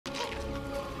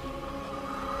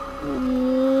Whoa.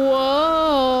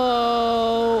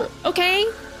 Okay.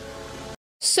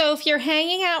 So if you're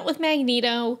hanging out with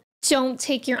Magneto, don't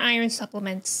take your iron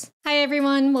supplements. Hi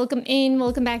everyone, welcome in,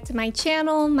 welcome back to my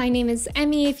channel. My name is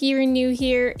Emmy if you're new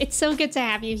here. It's so good to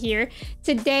have you here.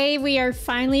 Today we are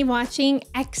finally watching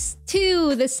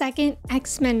X2, the second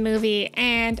X-Men movie,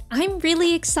 and I'm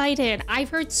really excited. I've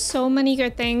heard so many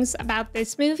good things about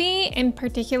this movie in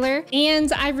particular,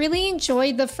 and I really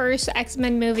enjoyed the first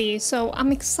X-Men movie, so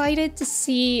I'm excited to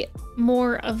see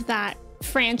more of that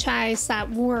franchise, that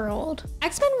world.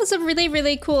 X-Men was a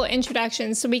really cool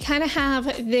introduction. So we kind of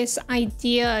have this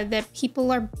idea that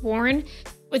people are born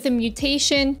with a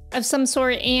mutation of some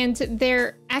sort and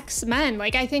they're X-Men.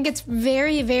 Like, I think it's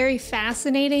very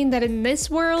fascinating that in this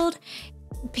world,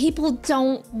 people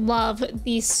don't love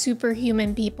these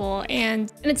superhuman people.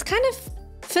 And it's kind of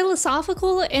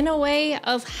philosophical in a way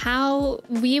of how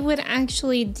we would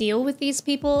actually deal with these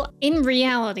people in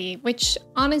reality, which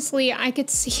honestly, I could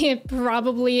see it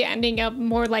probably ending up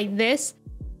more like this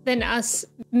than us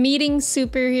meeting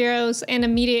superheroes and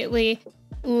immediately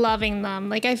loving them.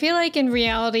 Like, I feel like in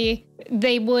reality,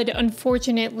 they would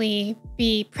unfortunately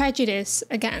be prejudiced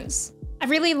against. I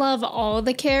really love all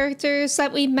the characters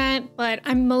that we met, but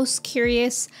I'm most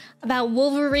curious about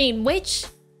Wolverine, which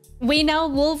we know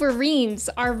Wolverines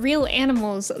are real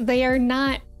animals. They are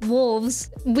not wolves.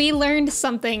 We learned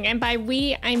something, and by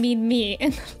we, I mean me,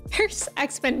 in the first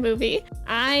X-Men movie.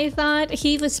 I thought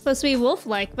he was supposed to be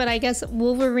wolf-like, but I guess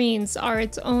Wolverines are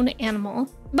its own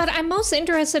animal. But I'm most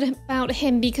interested about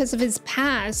him because of his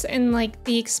past and like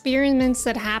the experiments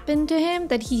that happened to him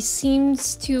that he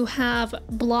seems to have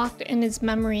blocked in his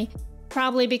memory.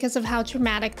 Probably because of how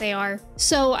traumatic they are.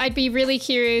 So I'd be really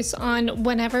curious on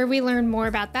whenever we learn more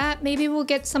about that. Maybe we'll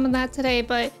get some of that today,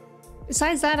 but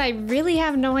besides that, I really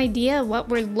have no idea what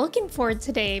we're looking for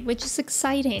today, which is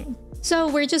exciting. So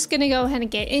we're just gonna go ahead and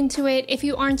get into it. If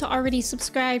you aren't already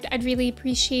subscribed, I'd really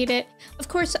appreciate it. Of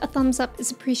course, a thumbs up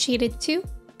is appreciated too.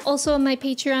 Also on my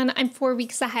Patreon, I'm 4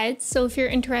 weeks ahead, so if you're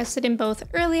interested in both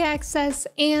early access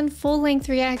and full-length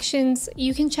reactions,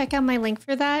 you can check out my link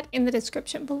for that in the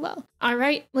description below. All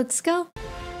right, let's go.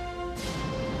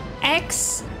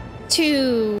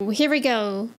 X2, here we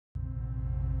go.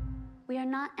 We are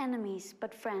not enemies,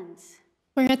 but friends.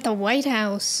 We're at the White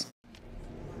House.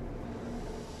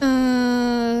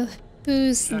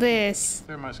 Who's this?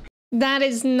 That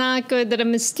is not good that a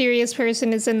mysterious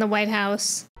person is in the White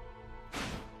House.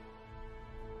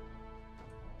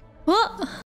 What?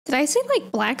 Did I see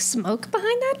like black smoke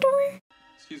behind that door?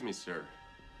 Excuse me, sir.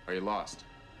 Are you lost?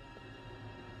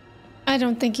 I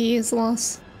don't think he is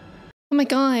lost. Oh my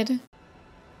god.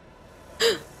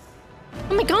 Oh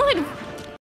my god!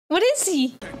 What is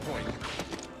he?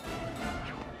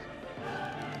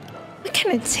 What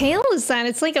kind of tail is that?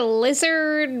 It's like a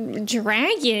lizard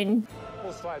dragon.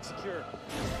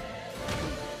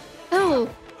 Oh,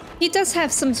 he does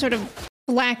have some sort of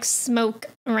black smoke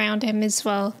around him as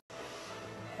well.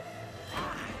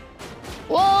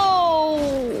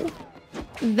 Whoa!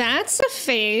 That's a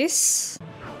face.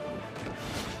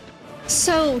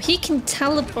 So he can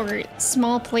teleport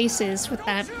small places with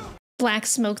that black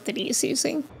smoke that he's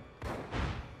using.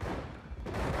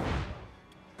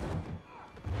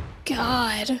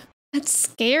 God, that's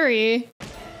scary.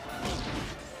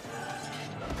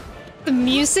 The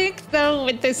music though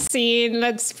with this scene,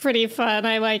 that's pretty fun.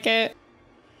 I like it.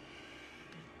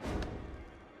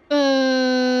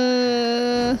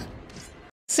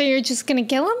 So you're just gonna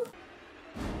kill him?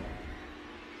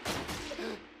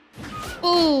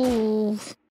 Ooh,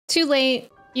 too late.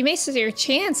 You wasted your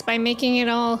chance by making it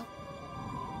all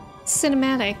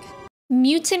cinematic.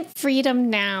 Mutant freedom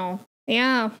now.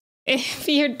 Yeah, if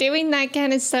you're doing that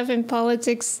kind of stuff in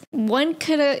politics, one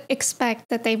could expect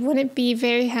that they wouldn't be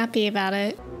very happy about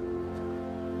it.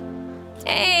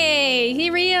 Hey,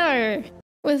 here we are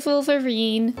with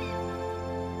Wolverine.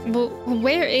 Well,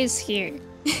 where is here?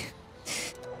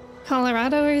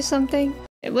 Colorado or something?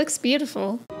 It looks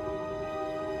beautiful.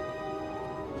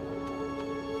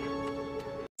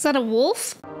 Is that a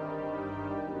wolf?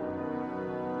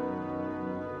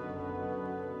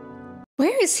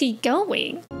 Where is he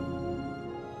going?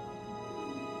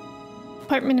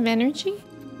 Department of Energy?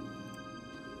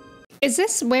 Is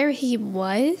this where he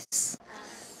was?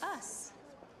 Us.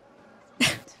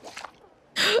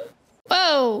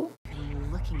 Whoa!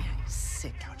 Looking at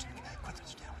sick.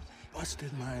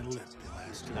 Busted my lip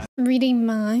last night. Reading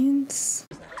minds.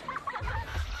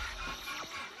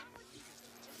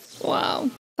 Wow,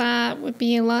 that would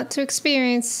be a lot to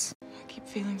experience. I keep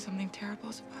feeling something terrible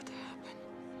is about to happen.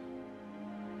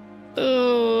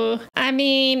 Ooh. I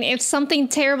mean, if something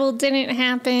terrible didn't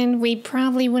happen, we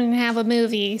probably wouldn't have a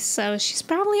movie, so she's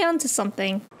probably onto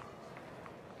something.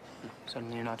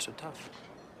 Suddenly you're not so tough.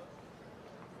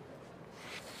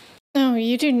 No,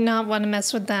 you do not want to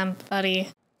mess with them, buddy.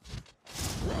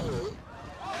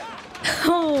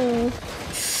 Oh.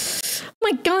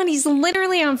 My god, he's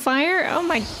literally on fire? Oh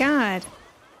my god.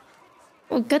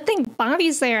 Well, good thing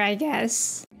Bobby's there, I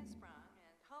guess.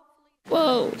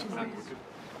 Whoa.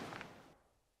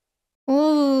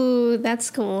 Ooh,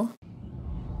 that's cool.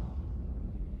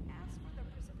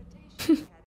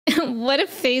 What a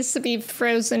face to be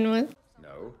frozen with.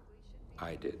 No,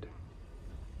 I did.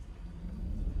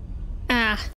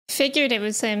 Ah, figured it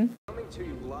was him. Coming to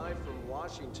you live from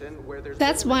Washington, where there's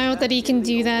That's wild that he can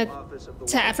do that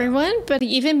to everyone, but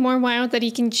even more wild that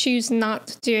he can choose not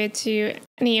to do it to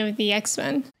any of the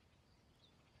X-Men.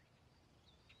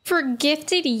 For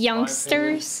gifted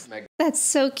youngsters? That's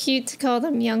so cute to call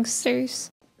them youngsters.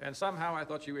 And somehow I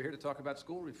thought you were here to talk about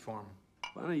school reform.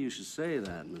 Funny you should say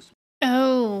that, Miss.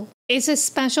 Oh, is a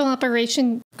special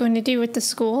operation going to do with the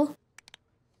school?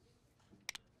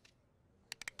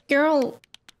 Girl,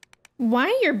 why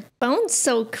are your bones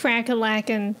so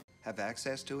crack-a-lackin'? Have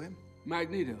access to him?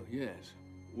 Magneto, yes.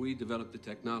 We developed the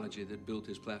technology that built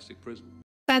his plastic prison.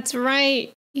 That's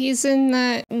right. He's in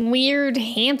that weird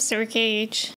hamster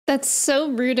cage. That's so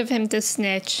rude of him to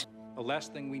snitch. The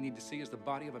last thing we need to see is the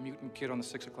body of a mutant kid on the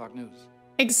 6 o'clock news.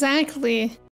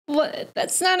 Exactly. What?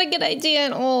 That's not a good idea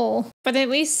at all. But at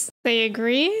least they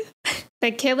agree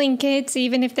that killing kids,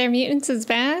 even if they're mutants, is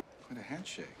bad. What a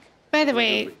handshake. By the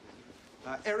way,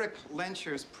 Eric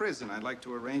Lencher's prison. I'd like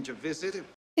to arrange a visit.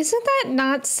 isn't that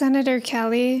not Senator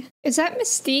Kelly? Is that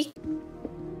Mystique?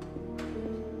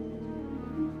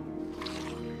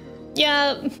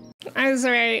 Yeah, I was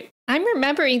right. I'm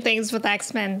remembering things with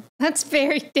X-Men. That's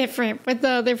very different with the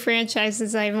other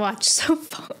franchises I've watched so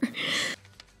far.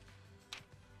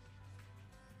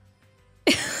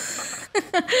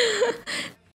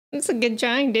 That's a good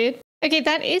drawing, dude. Okay,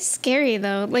 that is scary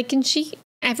though. Like, can she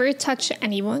ever touch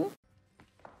anyone?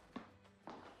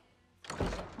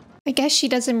 I guess she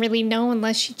doesn't really know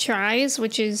unless she tries,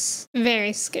 which is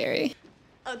very scary.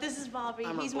 Oh, this is Bobby.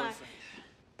 I'm her He's my... boyfriend.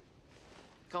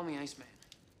 Call me Iceman.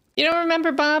 You don't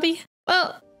remember Bobby?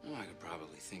 Well, Oh, I could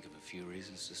probably think of a few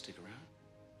reasons to stick around.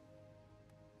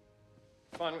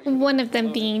 one of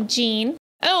them being Jean.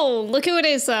 Oh, look who it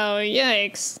is though.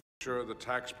 Yikes. Sure the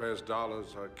taxpayers'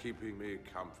 dollars are keeping me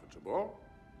comfortable.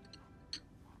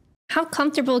 How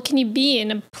comfortable can you be in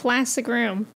a plastic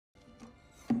room?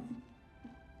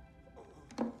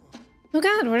 Oh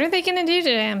god, what are they gonna do to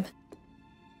him?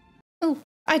 Oh,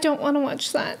 I don't want to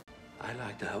watch that. I'd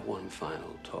like to have one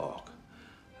final talk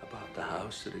about the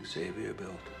house that Xavier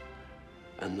built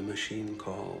and the machine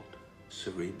called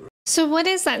Cerebro. So what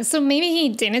is that? So maybe he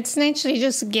didn't snitch, they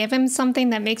just give him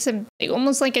something that makes him like,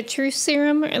 almost like a truth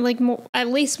serum, or like more, at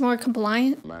least more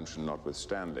compliant. Mansion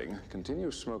notwithstanding,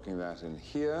 continue smoking that in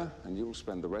here, and you'll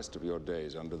spend the rest of your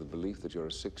days under the belief that you're a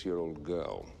 6-year-old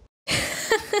girl.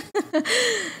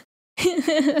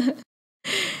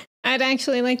 I'd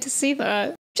actually like to see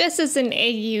that. Just as an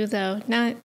AU though,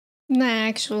 not the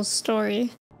actual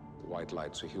story. The white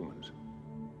lights are humans.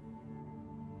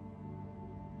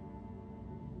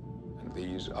 And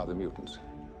these are the mutants.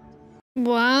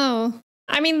 Wow.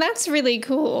 I mean, that's really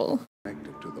cool.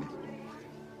 Connected to them.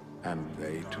 And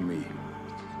they to me.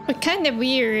 But kind of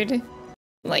weird.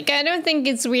 Like, I don't think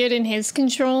it's weird in his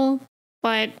control,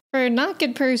 but for a not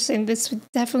good person, this would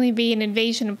definitely be an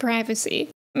invasion of privacy.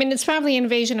 I mean, it's probably an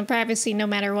invasion of privacy no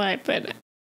matter what, but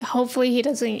hopefully he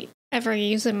doesn't ever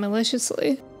use it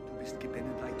maliciously.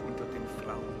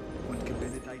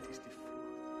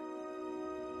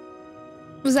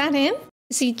 Was that him?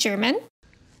 Is he German?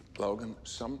 Logan,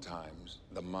 sometimes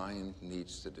the mind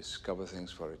needs to discover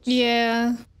things for itself.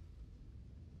 Yeah.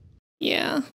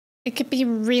 Yeah. It could be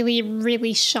really,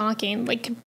 really shocking. Like,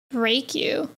 could break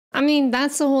you. I mean,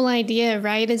 that's the whole idea,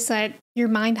 right? Is that your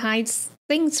mind hides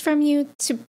things from you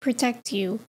to protect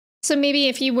you. So maybe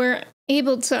if you were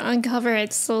able to uncover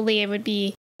it slowly, it would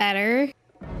be better.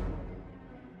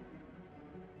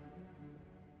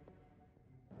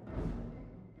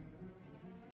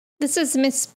 This is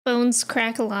Miss Bones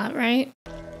Crack-A-Lot, right?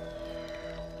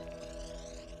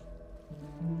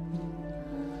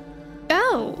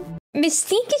 Oh,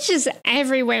 Mystique is just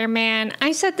everywhere, man.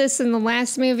 I said this in the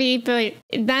last movie, but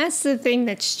that's the thing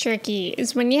that's tricky,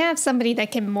 is when you have somebody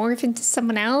that can morph into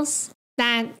someone else,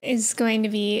 that is going to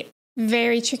be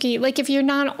very tricky. Like, if you're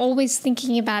not always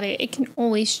thinking about it, it can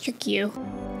always trick you.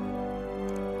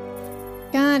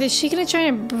 God, is she gonna try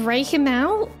to break him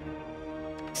out?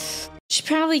 She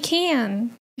probably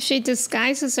can. If she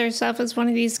disguises herself as one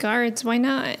of these guards, why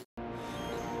not?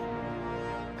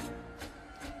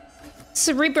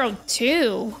 Cerebro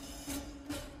 2?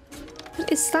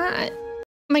 What is that? Oh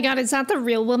my god, is that the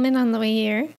real woman on the way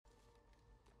here?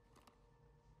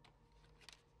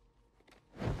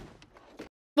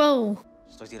 Whoa.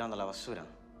 Estoy tirando la basura.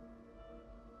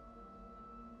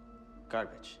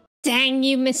 Garbage. Dang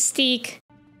you, Mystique.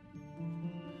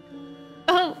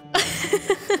 Oh.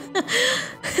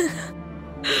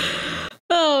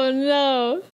 Oh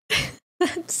no.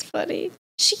 That's funny.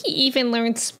 She even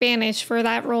learned Spanish for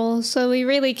that role, so we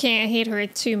really can't hate her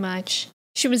too much.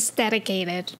 She was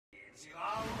dedicated.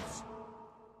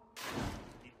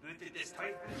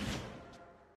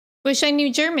 Wish I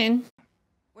knew German.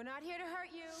 We're not here to hurt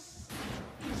you.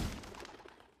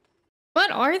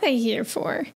 What are they here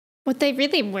for? Would they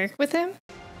really work with him?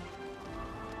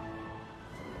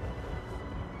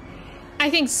 I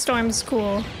think Storm's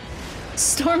cool.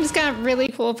 Storm's got really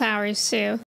cool powers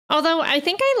too. Although I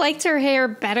think I liked her hair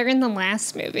better in the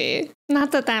last movie.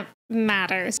 Not that that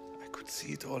matters. I could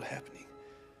see it all happening,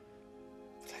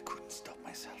 but I couldn't stop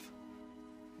myself.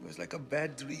 It was like a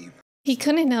bad dream. He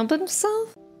couldn't help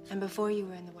himself? And before you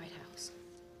were in the White House,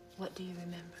 what do you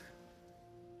remember?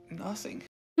 Nothing.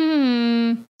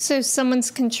 So someone's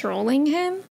controlling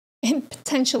him? And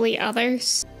potentially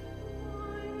others?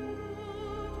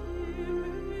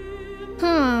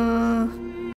 Huh.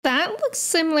 That looks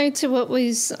similar to what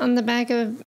was on the back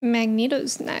of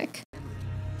Magneto's neck.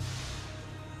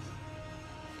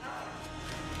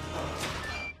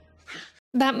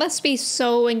 That must be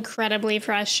so incredibly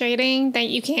frustrating that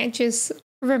you can't just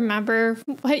remember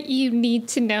what you need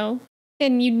to know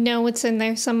and you know it's in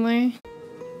there somewhere.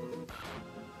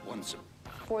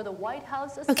 For the White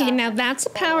House. Okay, now that's a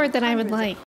power that I would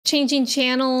like. Changing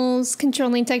channels,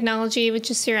 controlling technology with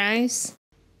just your eyes.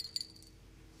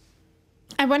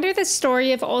 I wonder the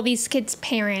story of all these kids'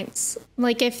 parents.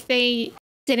 Like, if they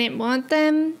didn't want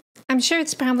them, I'm sure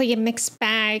it's probably a mixed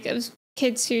bag of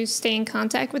kids who stay in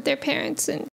contact with their parents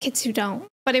and kids who don't.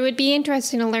 But it would be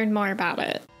interesting to learn more about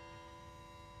it.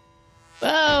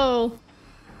 Whoa!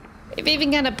 They've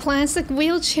even got a plastic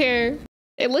wheelchair.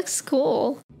 It looks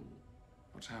cool.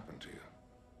 What's happened to you?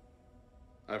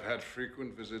 I've had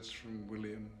frequent visits from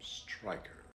William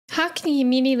Stryker. How can you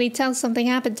immediately tell something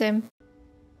happened to him?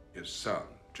 His son,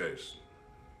 Jason,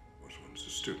 was once a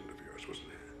student of yours, wasn't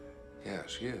he?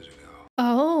 Yes, years ago.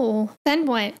 Oh, then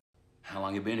what? How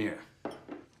long you been here? A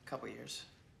couple years.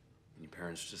 Your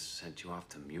parents just sent you off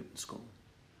to mutant school?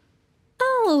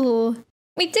 Oh,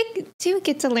 we do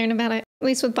get to learn about it, at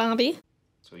least with Bobby.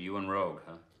 So you and Rogue,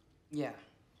 huh? Yeah.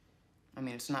 I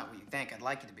mean, it's not what you think I'd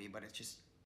like it to be, but it's just...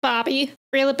 Bobby,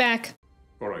 reel it back.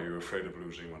 Or are you afraid of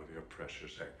losing one of your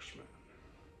precious xmen?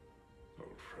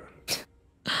 Old friend.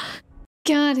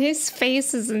 God, his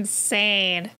face is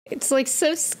insane. It's like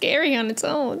so scary on its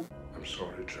own. I'm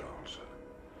sorry, Charles.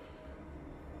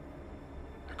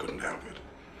 I couldn't help it.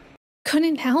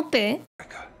 Couldn't help it? I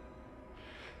got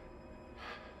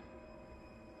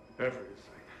everything.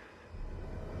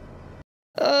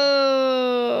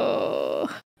 Oh.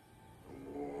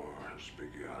 The war has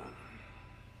begun.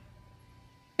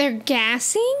 They're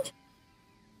gassing?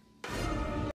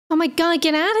 Oh my god,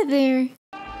 get out of there.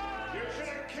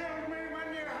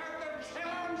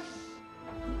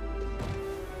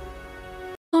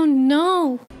 Oh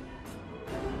no!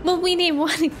 Well, we didn't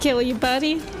want to kill you,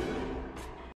 buddy.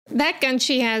 That gun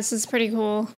she has is pretty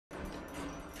cool.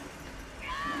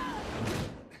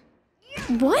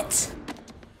 What?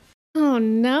 Oh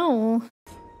no.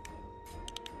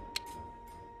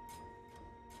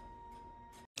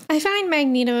 I find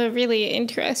Magneto a really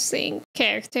interesting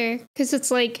character because it's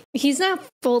like he's not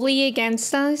fully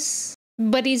against us,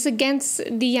 but he's against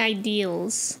the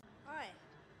ideals.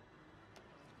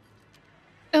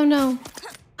 Oh no.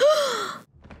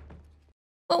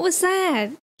 What was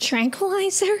that?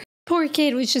 Tranquilizer? Poor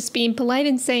kid was just being polite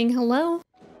and saying hello.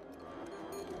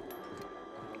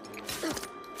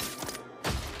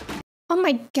 Oh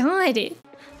my god.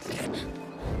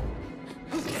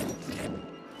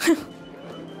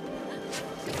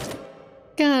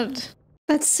 God,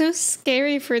 that's so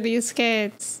scary for these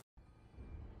kids.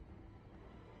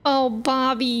 Oh,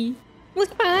 Bobby.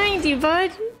 Look behind you,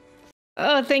 bud.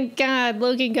 Oh, thank God,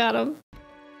 Logan got him.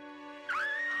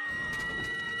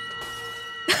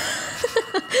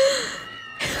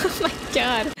 Oh my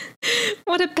God.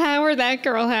 What a power that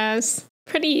girl has.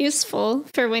 Pretty useful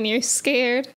for when you're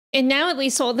scared. And now at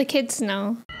least all the kids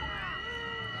know.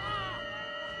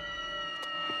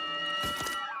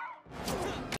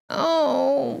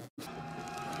 Oh.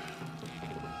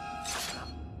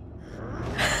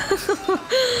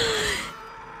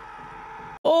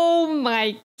 Oh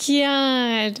my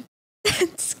god.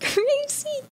 That's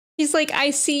crazy. He's like, I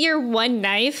see your one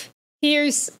knife.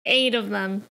 Here's 8 of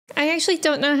them. I actually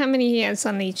don't know how many he has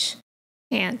on each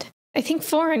hand. I think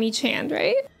 4 on each hand,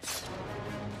 right?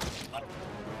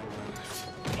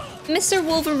 Mr.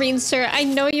 Wolverine, sir, I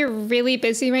know you're really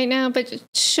busy right now, but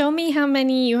show me how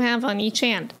many you have on each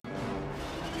hand.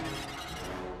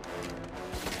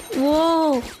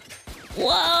 Whoa.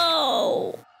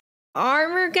 Whoa.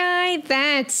 Armor guy?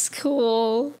 That's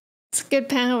cool. It's good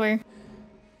power.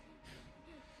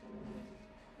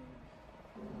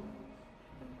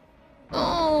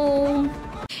 Oh.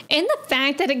 And the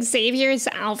fact that Xavier is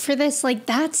out for this, like,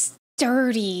 that's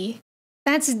dirty.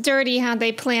 That's dirty how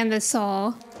they planned this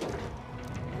all.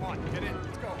 Come on, get in.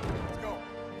 Let's go. Let's go.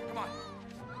 Come on.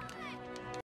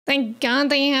 Thank God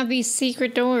they have these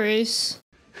secret doors.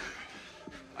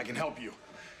 I can help you.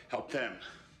 Help them.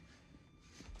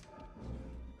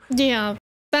 Yeah,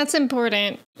 that's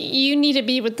important. You need to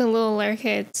be with the littler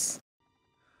kids.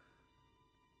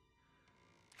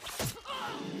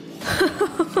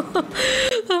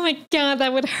 Oh my god,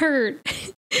 that would hurt.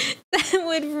 That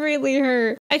would really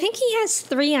hurt. I think he has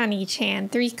 3 on each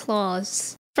hand, 3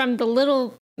 claws. From the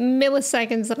little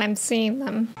milliseconds that I'm seeing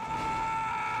them.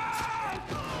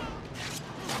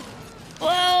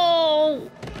 Whoa!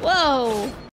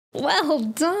 Whoa! Well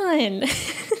done!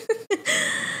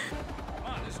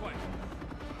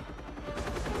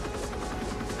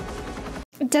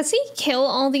 Does he kill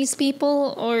all these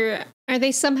people, or are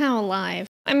they somehow alive?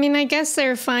 I mean, I guess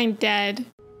they're fine dead.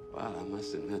 Well, I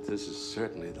must admit, this is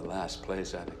certainly the last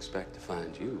place I'd expect to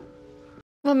find you.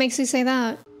 What makes you say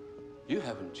that? You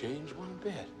haven't changed one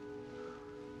bit.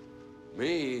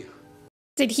 Me?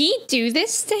 Did he do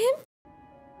this to him?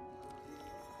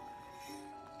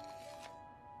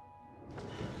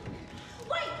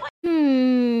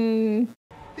 Hmm.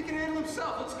 He can handle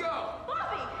himself. Let's go.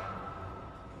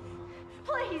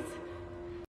 Please.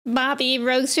 Bobby,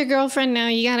 Rogue's your girlfriend now.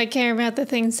 You gotta care about the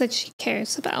things that she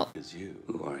cares about. It's you.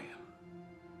 Who are you?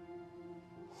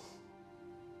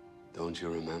 Don't you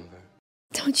remember?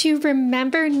 Don't you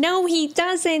remember? No, he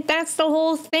doesn't. That's the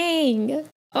whole thing.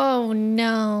 Oh,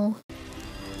 no.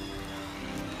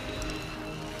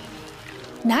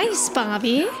 Nice,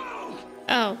 Bobby.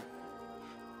 Oh.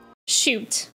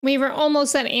 Shoot. We were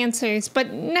almost at answers,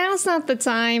 but now's not the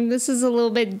time. This is a little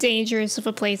bit dangerous of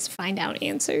a place to find out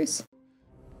answers.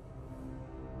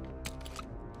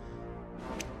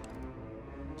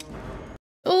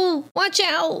 Oh, watch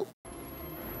out.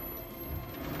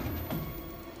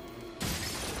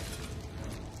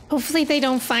 Hopefully they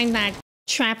don't find that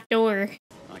trap door.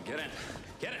 Get in.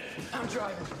 Get in. I'm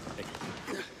driving.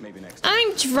 Maybe next time.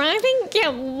 I'm driving? Yeah,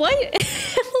 what?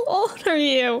 How old are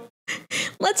you?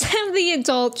 Let's have the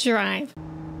adult drive.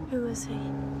 Who is he?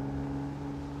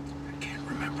 I can't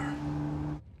remember.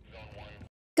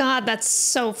 God, that's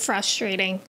so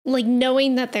frustrating. Like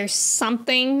knowing that there's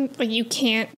something, but you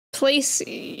can't place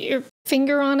your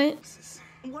finger on it.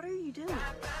 What are you doing?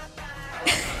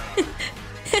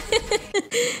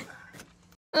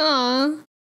 Aw,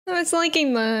 I was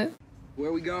liking that. Where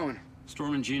are we going?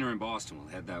 Storm and Gene are in Boston. We'll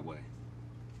head that way.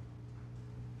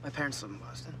 My parents live in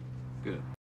Boston. Good.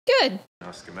 Good.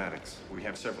 Our schematics. We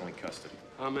have several in custody.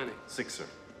 How many? 6, sir.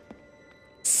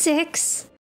 6?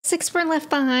 6 were left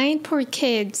behind? Poor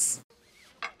kids.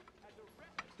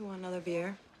 You want another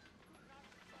beer?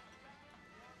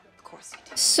 Of course you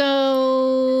do.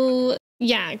 So,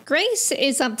 yeah, Grace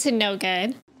is up to no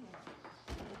good.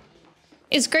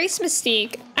 Is Grace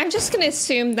Mystique? I'm just gonna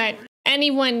assume that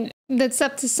anyone that's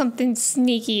up to something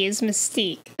sneaky is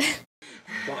Mystique.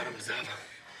 Bottoms up.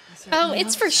 Oh,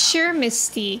 it's for sure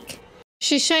Mystique.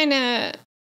 She's trying to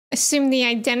assume the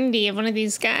identity of one of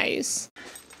these guys.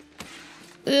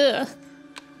 Ugh.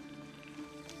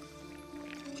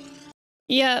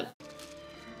 Yep.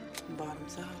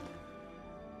 Bottoms up.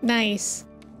 Nice.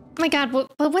 Oh my god,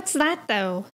 but what's that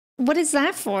though? What is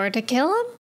that for? To kill him?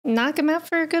 Knock him out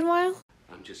for a good while?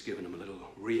 I'm just giving him a little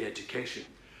re-education.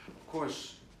 Of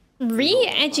course.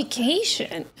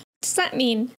 Re-education? What does that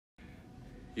mean?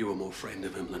 You were more frightened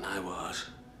of him than I was.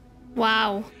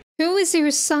 Wow. Who is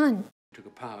your son? Took a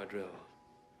power drill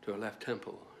to her left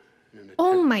temple.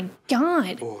 Oh my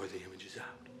god. Bore the images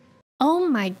out. Oh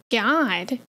my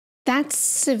god. That's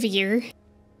severe.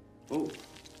 Oh,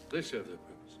 they serve their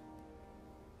purpose.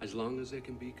 As long as they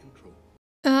can be controlled.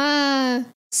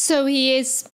 So he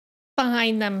is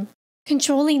behind them,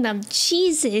 controlling them.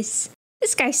 Jesus,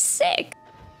 this guy's sick.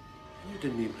 You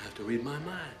didn't even have to read my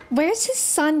mind. Where's his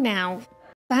son now?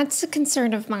 That's a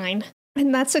concern of mine.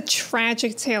 And that's a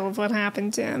tragic tale of what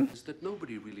happened to him. Is that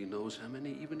nobody really knows how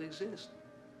many even exist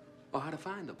or how to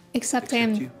find them. Except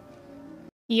him. You.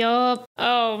 Yup.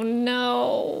 Oh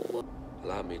no.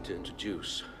 Allow me to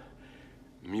introduce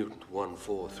Mutant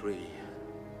 143.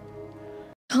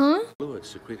 Huh? Fluid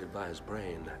secreted by his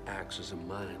brain acts as a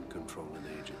mind controlling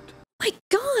agent. My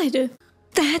God,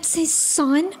 that's his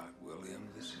son? William,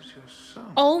 this is your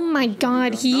son. Oh my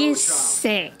God, he is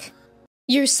sick.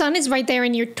 Your son is right there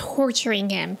and you're torturing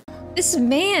him. This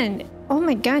man, oh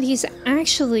my God, he's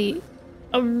actually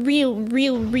a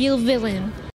real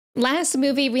villain. Last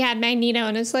movie we had Magneto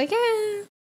and it's like,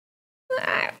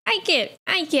 I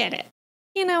get it.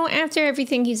 You know, after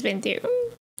everything he's been through,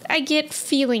 I get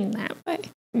feeling that way.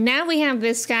 Now we have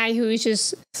this guy who is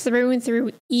just through and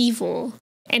through evil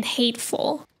and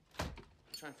hateful.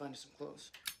 Try and find us some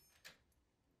clothes.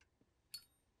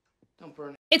 Don't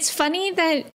burn it. It's funny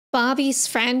that Bobby's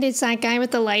friend is that guy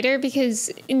with the lighter because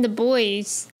in The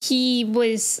Boys, he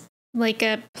was like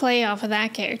a play off of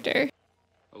that character.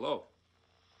 Hello.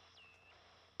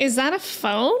 Is that a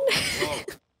phone? Hello.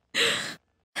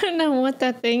 I don't know what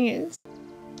that thing is.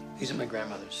 These are my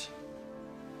grandmother's.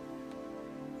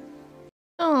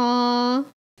 Aww.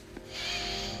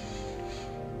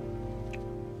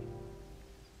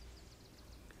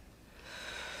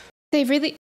 They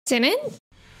really didn't?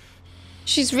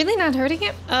 She's really not hurting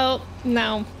him? Oh,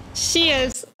 no. She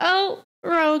is. Oh,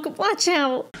 Rogue, watch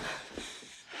out.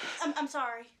 I'm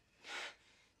sorry.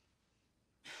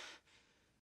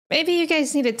 Maybe you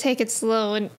guys need to take it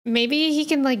slow and maybe he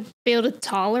can like build a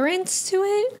tolerance to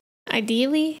it,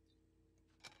 ideally.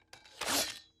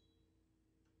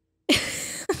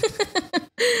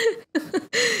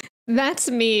 That's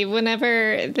me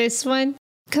whenever this one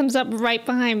comes up right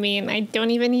behind me and I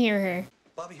don't even hear her.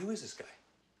 Bobby, who is this guy?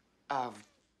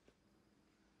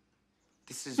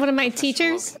 This is one of my Professor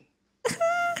teachers.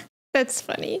 That's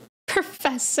funny.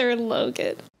 Professor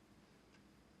Logan.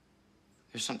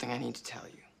 There's something I need to tell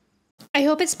you. I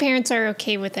hope his parents are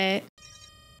okay with it.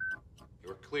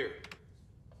 You're clear.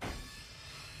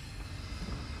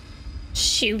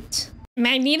 Shoot.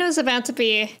 Magneto's about to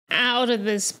be out of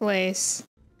this place.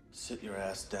 Sit your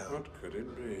ass down. What could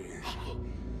it be?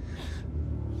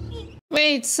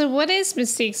 Wait, so what is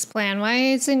Mystique's plan? Why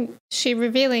isn't she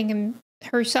revealing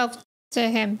herself to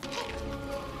him?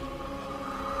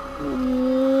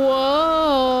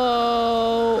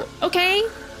 Whoa. Okay.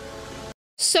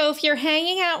 So if you're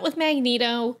hanging out with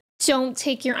Magneto, don't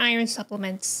take your iron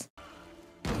supplements.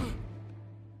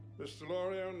 Mr.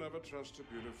 L'Oreal, never trust a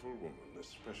beautiful woman,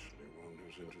 especially one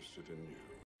who's interested in you.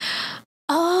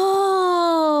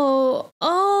 Oh,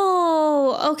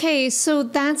 okay, so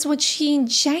that's what she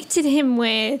injected him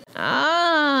with.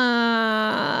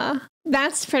 Ah,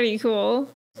 that's pretty cool.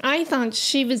 I thought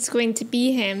she was going to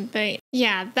be him, but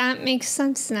yeah, that makes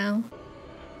sense now.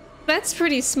 That's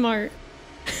pretty smart.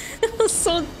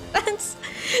 So that's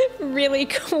really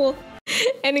cool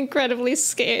and incredibly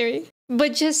scary.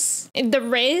 But just the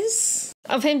riz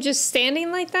of him just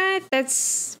standing like that,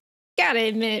 that's, gotta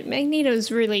admit,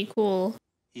 Magneto's really cool.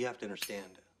 You have to understand,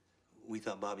 we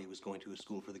thought Bobby was going to a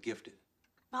school for the gifted.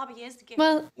 Bobby is the gift.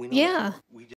 Well, yeah,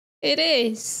 it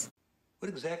is. What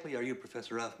exactly are you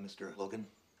professor of, Mr. Logan?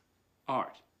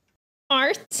 Art.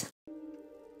 Art?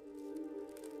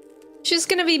 She's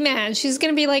gonna be mad. She's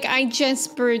gonna be like, I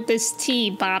just brewed this tea,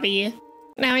 Bobby.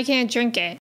 Now I can't drink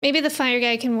it. Maybe the fire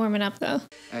guy can warm it up, though.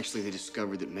 Actually, they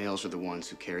discovered that males are the ones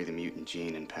who carry the mutant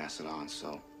gene and pass it on,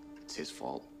 so it's his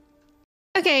fault.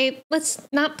 Okay, let's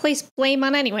not place blame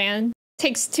on anyone.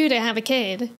 Takes two to have a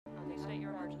kid.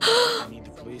 I need the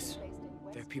police.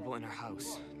 There are people in our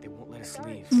house. They won't let us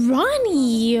leave.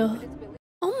 Ronnie!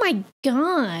 Oh my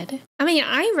God. I mean,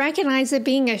 I recognize it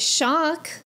being a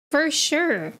shock. For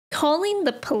sure. Calling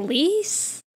the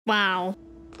police? Wow.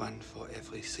 One for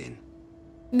every sin.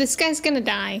 This guy's gonna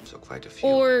die. So quite a few.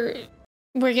 Or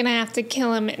we're gonna have to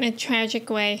kill him in a tragic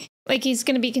way. Like he's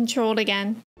gonna be controlled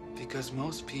again. Because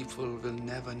most people will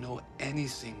never know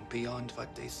anything beyond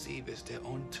what they see with their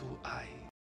own two eyes.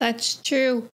 That's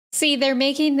true. See, they're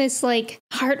making this like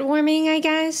heartwarming, I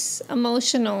guess,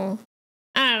 emotional.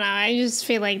 I don't know. I just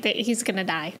feel like that he's gonna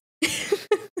die.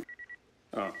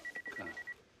 Oh, God.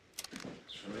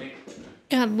 It's for me.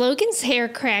 God, Logan's hair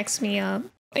cracks me up.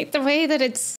 Like the way that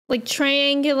it's like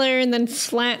triangular and then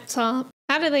flat top.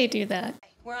 How do they do that?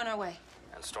 We're on our way.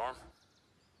 And Storm?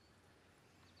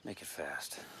 Make it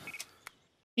fast.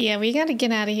 Yeah, we gotta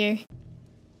get out of here.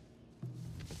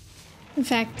 In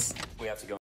fact, We have to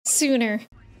go. sooner.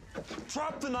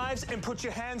 Drop the knives and put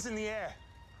your hands in the air.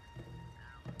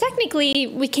 Technically,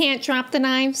 we can't drop the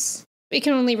knives. We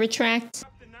can only retract.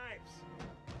 Drop the knives.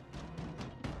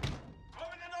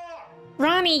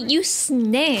 Ronnie, you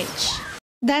snitch.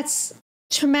 That's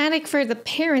traumatic for the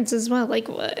parents as well. Like,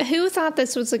 who thought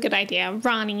this was a good idea?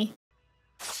 Ronnie.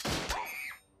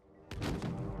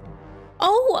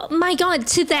 Oh my god,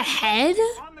 to the head?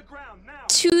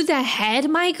 To the head,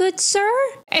 my good sir?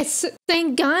 It's,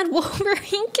 thank God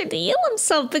Wolverine can heal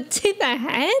himself, but to the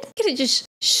head? Could have just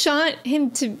shot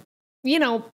him to, you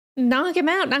know, knock him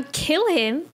out, not kill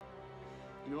him.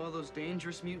 You know all those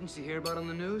dangerous mutants you hear about on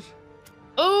the news?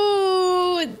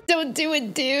 Oh, don't do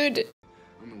it, dude.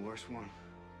 I'm the worst one.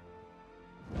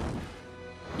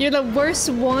 You're the worst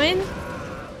one?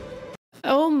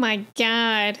 Oh my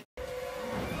god.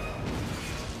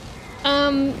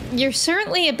 You're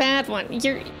certainly a bad one.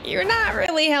 You're not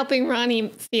really helping Ronnie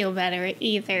feel better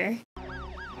either.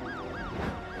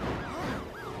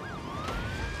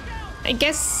 I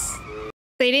guess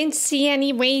they didn't see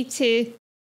any way to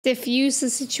diffuse the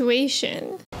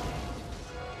situation.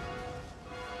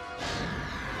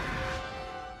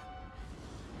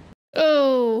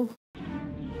 Oh.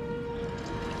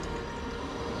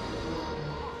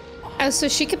 Oh, so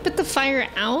she could put the fire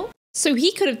out? So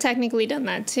he could have technically done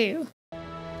that too.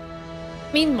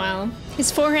 Meanwhile, his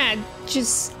forehead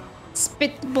just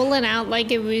spit the bullet out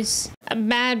like it was a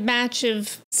bad batch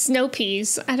of snow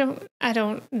peas. I don't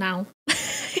know.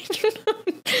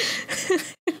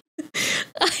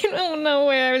 I don't know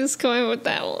where I was going with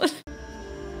that one.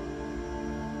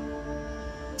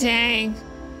 Dang.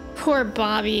 Poor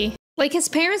Bobby. Like, his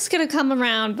parents could have come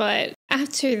around, but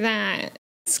after that,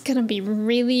 it's gonna be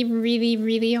really, really,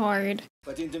 really hard.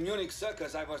 But in the Munich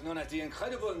circus, I was known as the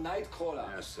incredible Nightcrawler.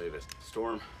 Yeah, save it.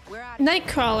 Storm.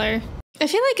 Nightcrawler. I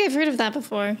feel like I've heard of that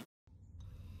before.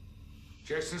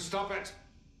 Jason, stop it!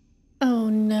 Oh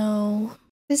no.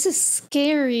 This is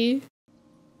scary.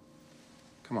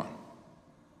 Come on.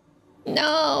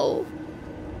 No.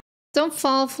 Don't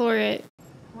fall for it.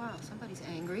 Wow, somebody's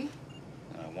angry.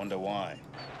 I wonder why.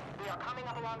 We are coming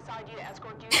up alongside you to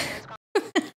escort you to this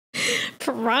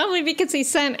Probably because he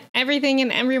set everything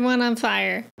and everyone on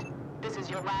fire. This is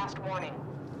your last warning.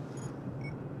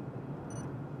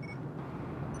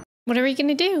 What are we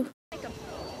gonna do?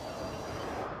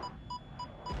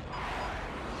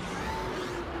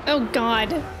 Oh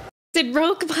god. Did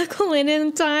Rogue buckle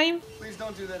in time? Please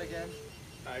don't do that again.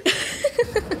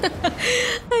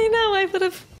 I know, I would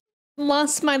have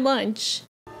lost my lunch.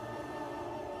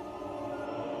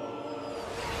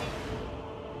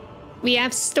 We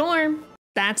have Storm.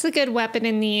 That's a good weapon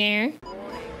in the air.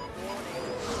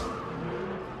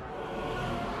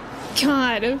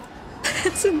 God,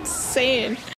 that's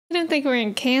insane. I don't think we're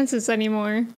in Kansas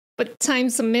anymore, but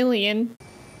times a million.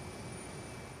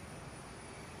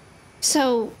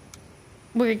 So,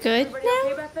 we're good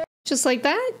now? Just like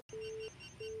that?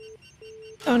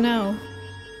 Oh no.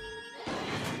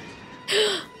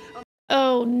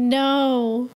 Oh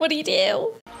no. What do you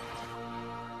do?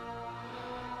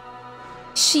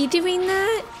 She doing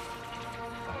that?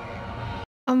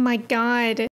 Oh my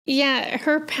god. Yeah,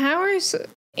 her powers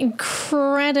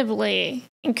incredibly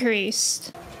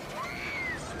increased.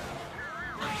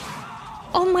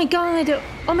 Oh my god.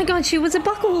 Oh my god, she wasn't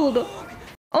buckled.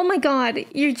 Oh my god,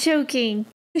 you're joking.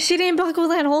 She didn't buckle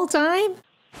that whole time?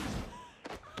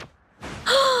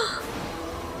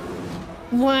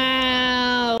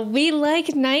 Wow, we like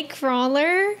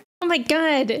Nightcrawler? Oh my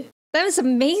god, that was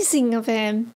amazing of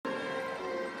him.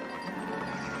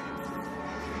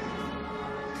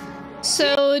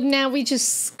 So now we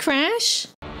just crash?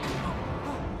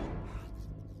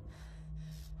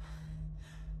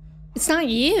 It's not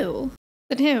you.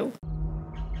 Then who?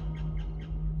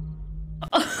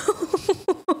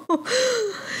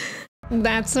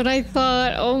 That's what I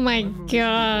thought. Oh my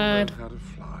god.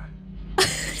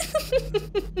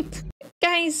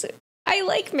 Guys, I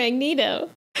like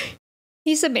Magneto.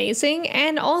 He's amazing,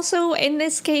 and also in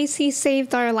this case, he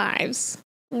saved our lives.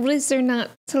 What is there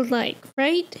not to like,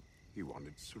 right? He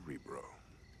wanted Cerebro.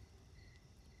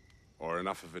 Or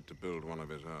enough of it to build one of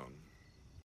his own.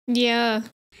 Yeah.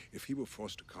 If he were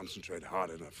forced to concentrate hard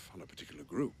enough on a particular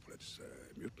group, let's say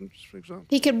mutants, for example.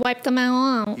 He could wipe them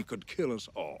all out. He could kill us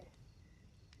all.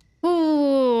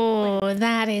 Ooh,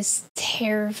 that is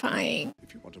terrifying.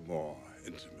 If you want a more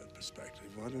intimate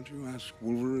perspective, why don't you ask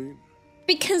Wolverine?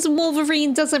 Because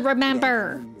Wolverine doesn't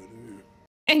remember.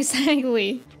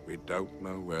 Exactly. We don't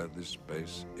know where this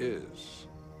base is.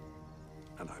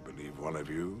 And I believe one of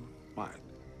you might.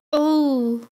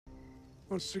 Oh.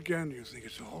 Once again, you think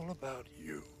it's all about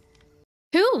you.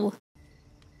 Who?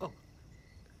 Oh,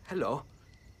 hello.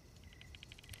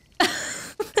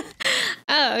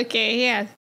 Oh, okay, yeah.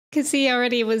 Because he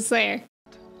already was there.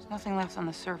 There's nothing left on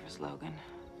the surface, Logan.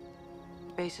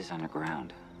 The base is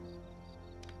underground.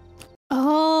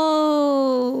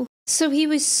 Oh, so he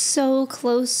was so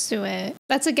close to it.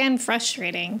 That's again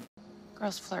frustrating.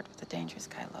 Girls flirt with the dangerous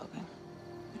guy, Logan.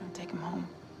 We don't take him home.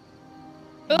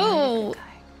 Oh.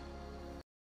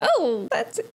 Oh,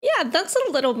 that's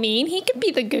a little mean. He could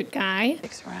be the good guy.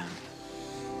 Sticks around.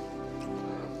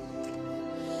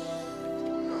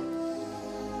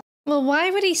 Well, why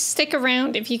would he stick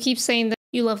around if you keep saying that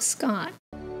you love Scott?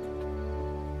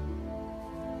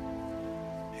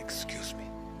 Excuse me.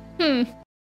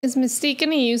 Is Mystique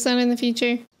gonna use that in the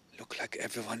future? Look like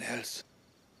everyone else.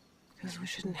 Because we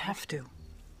shouldn't have to.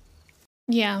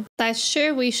 Yeah, that's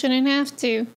true. We shouldn't have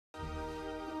to.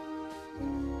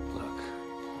 Look.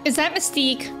 Is that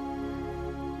Mystique?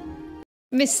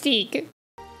 Mystique.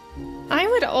 I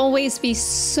would always be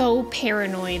so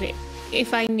paranoid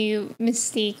if I knew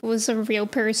Mystique was a real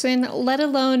person, let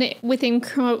alone within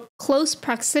close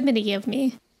proximity of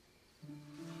me.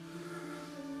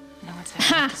 No one's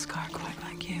ever a scar quite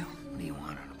like you. What do you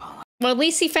want her to apologize? Well, at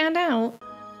least he found out.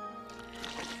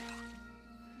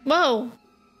 Whoa.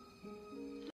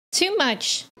 Too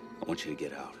much. I want you to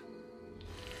get out.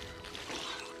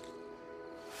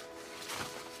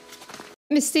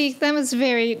 Mystique, that was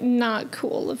very not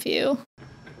cool of you.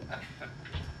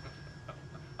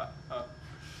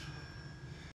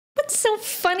 What's so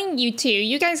funny, you two?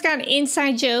 You guys got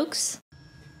inside jokes?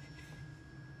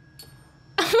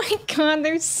 Oh my god,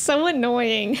 they're so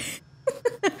annoying.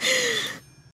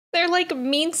 They're like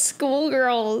mean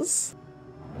schoolgirls.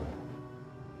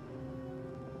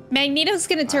 Magneto's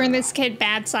gonna turn this kid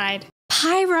bad side.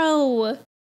 Pyro!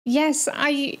 Yes,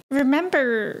 I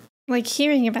remember like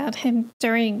hearing about him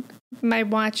during my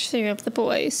watch through of The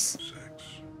Boys.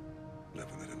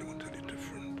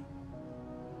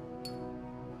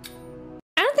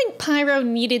 I don't think Pyro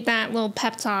needed that little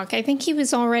pep talk. I think he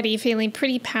was already feeling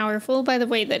pretty powerful by the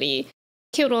way that he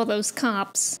killed all those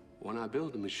cops. When I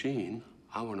build a machine,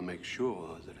 I want to make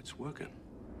sure that it's working.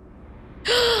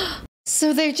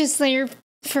 So they're just there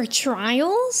for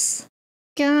trials?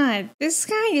 God, this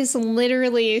guy is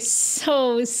literally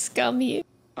so scummy.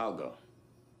 I'll go.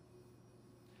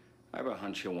 I have a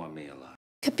hunch you'll want me alive.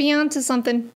 Could be onto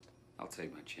something. I'll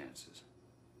take my chances.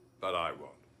 But I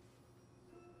won't.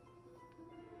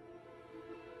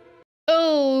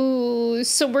 Oh,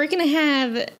 so we're gonna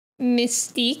have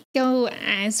Mystique go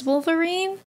as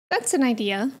Wolverine? That's an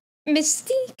idea.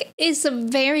 Mystique is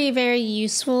very, very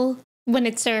useful when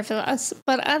it serves us,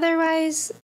 but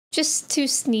otherwise, just too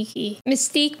sneaky.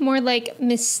 Mystique more like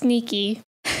Miss Sneaky.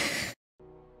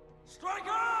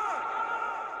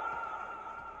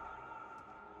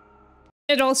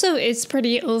 It also is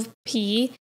pretty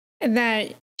OP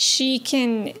that she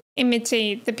can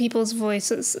imitate the people's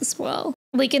voices as well.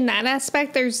 Like in that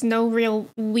aspect, there's no real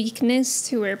weakness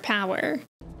to her power.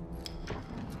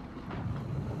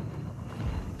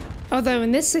 Although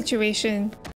in this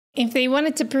situation, if they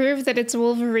wanted to prove that it's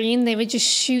Wolverine, they would just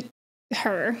shoot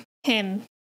him,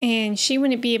 and she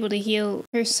wouldn't be able to heal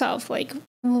herself like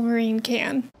Wolverine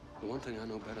can. The one thing I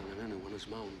know better than anyone is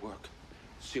my own work.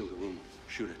 Seal the room.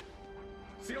 Shoot it.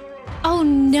 Oh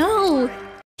no!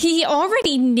 He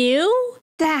already knew?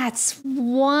 That's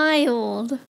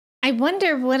wild. I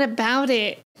wonder what about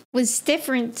it was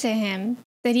different to him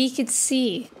that he could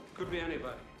see. Could be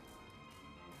anybody.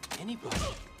 Anybody?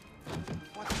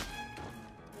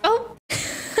 Oh!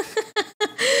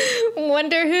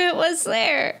 Wonder who it was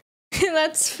there.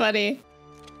 That's funny.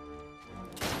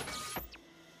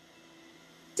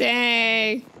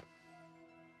 Dang.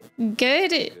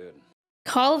 Good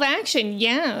call of action,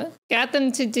 yeah. Got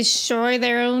them to destroy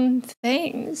their own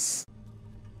things.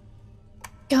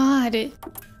 God.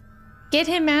 Get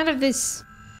him out of this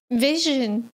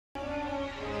vision.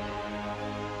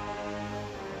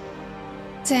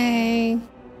 Dang.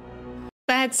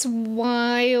 That's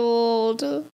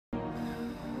wild.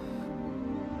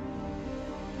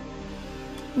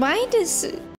 Why does...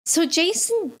 So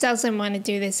Jason doesn't want to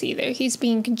do this either. He's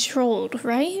being controlled,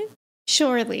 right?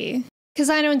 Surely. Because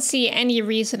I don't see any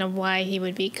reason of why he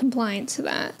would be compliant to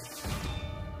that.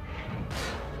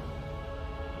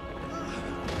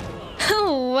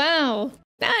 Oh, wow.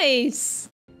 Nice.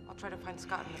 I'll try to find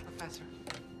Scott and the professor.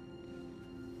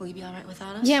 Will you be all right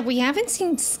without us? Yeah, we haven't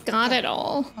seen Scott at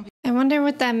all. I wonder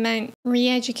what that meant.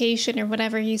 Re-education or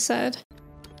whatever he said.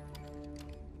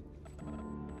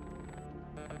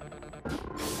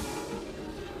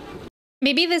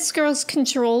 Maybe this girl's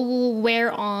control will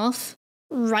wear off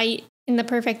right in the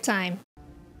perfect time.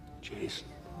 Jason.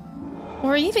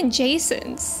 Or even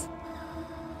Jason's.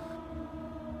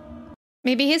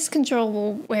 Maybe his control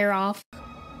will wear off.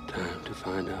 Time to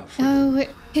find out. Oh,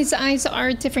 his eyes are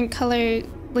a different color,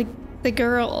 like the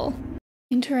girl.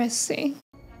 Interesting.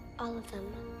 All of them.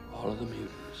 All of the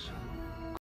mutants.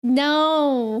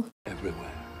 No.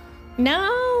 Everywhere.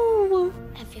 No.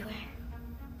 Everywhere.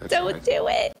 Don't do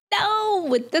it.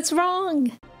 No, that's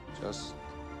wrong. Just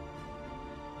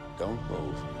don't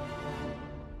move.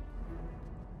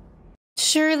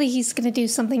 Surely he's gonna do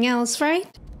something else, right?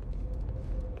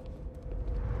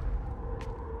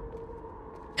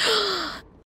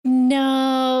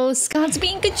 No, Scott's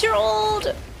being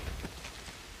controlled.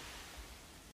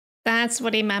 That's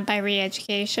what he meant by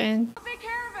re-education.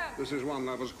 This is one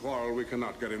lover's quarrel we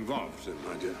cannot get involved in,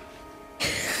 my dear.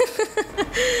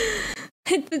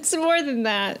 It's more than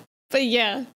that. But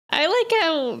yeah, I like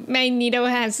how Magneto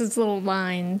has his little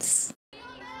lines.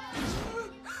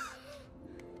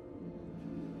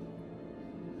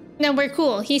 No, we're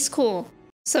cool. He's cool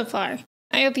so far.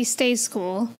 I hope he stays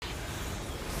cool.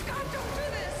 Scott, don't do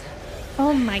this!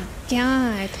 Oh my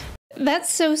god.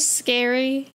 That's so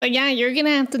scary. But yeah, you're gonna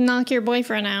have to knock your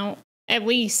boyfriend out. At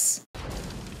least.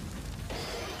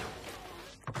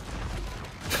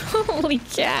 Holy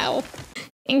cow.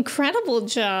 Incredible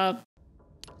job.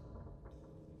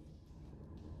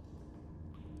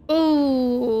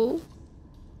 Ooh.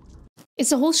 Is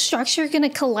the whole structure gonna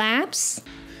collapse?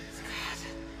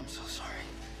 I'm so sorry.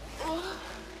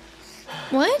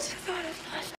 What?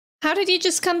 How did you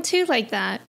just come to like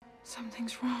that?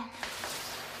 Something's wrong.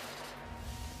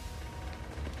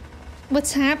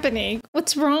 What's happening?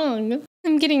 What's wrong?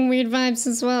 I'm getting weird vibes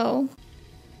as well.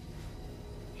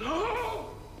 No!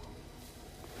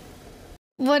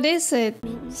 What is it?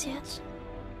 Mutants yet?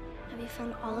 Have you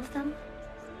found all of them?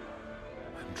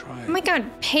 I'm trying. Oh my god,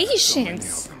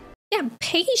 patience. Yeah,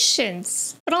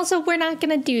 patience. But also, we're not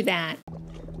gonna do that.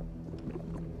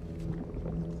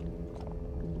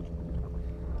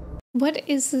 What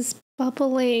is this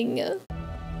bubbling?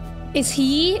 Is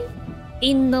he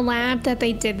in the lab that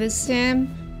they did this to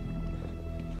him?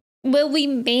 Will we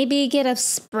maybe get a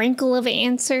sprinkle of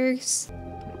answers?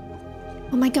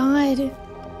 Oh my god.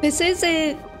 This is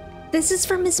it. This is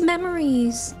from his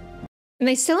memories. And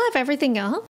they still have everything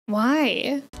up?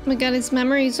 Why? Oh my god, his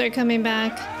memories are coming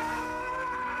back.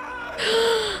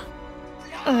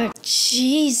 Oh,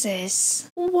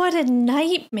 Jesus. What a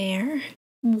nightmare.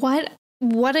 What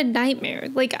a nightmare.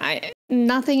 Like,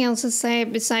 nothing else to say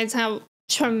besides how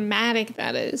traumatic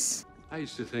that is. I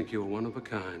used to think you were one of a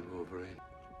kind, Wolverine.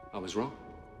 I was wrong.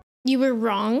 You were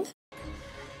wrong?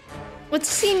 What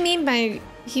does he mean by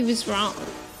he was wrong?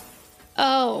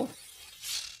 Oh.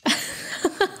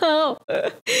 Oh.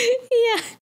 Yeah.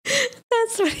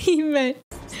 That's what he meant.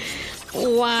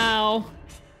 Wow.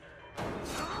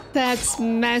 That's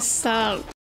messed up.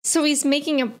 So he's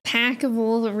making a pack of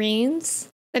Wolverines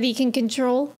that he can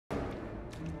control?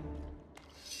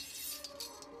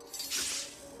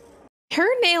 Her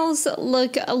nails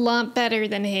look a lot better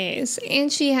than his,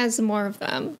 and she has more of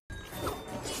them.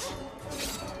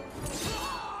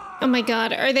 Oh my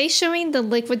god, are they showing the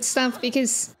liquid stuff?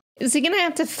 Because is he gonna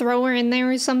have to throw her in there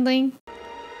or something?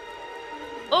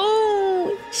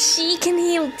 Oh, she can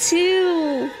heal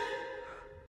too.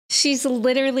 She's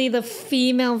literally the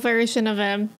female version of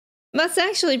him. That's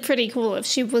actually pretty cool if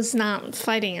she was not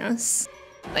fighting us.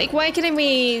 Like, why couldn't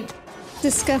we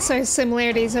discuss our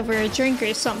similarities over a drink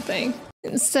or something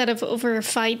instead of over a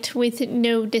fight with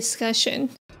no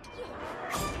discussion?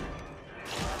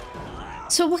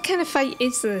 So what kind of fight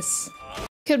is this?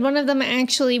 Could one of them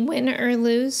actually win or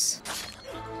lose?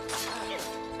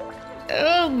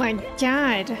 Oh my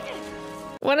god.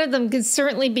 One of them could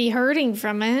certainly be hurting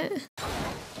from it.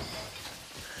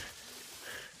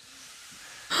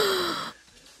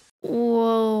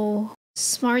 Whoa.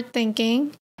 Smart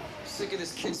thinking. Sick of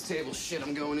this kids' table shit.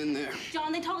 I'm going in there.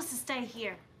 John, they told us to stay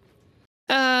here.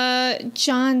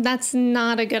 John, that's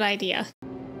not a good idea.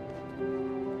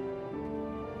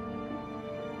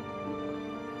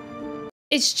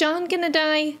 Is John gonna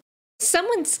die?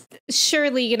 Someone's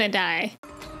surely gonna die.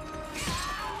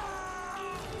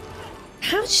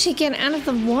 How'd she get out of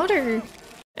the water?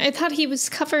 I thought he was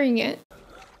covering it.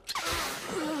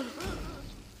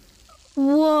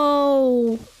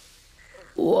 Whoa.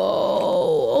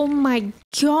 Whoa. Oh my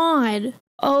god.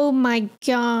 Oh my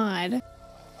god.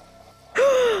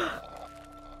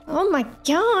 Oh my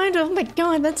god. Oh my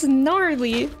god. That's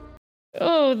gnarly.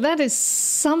 Oh, that is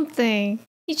something.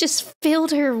 He just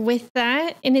filled her with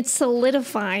that and it's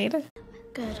solidified.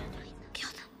 Good. Kill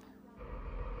them.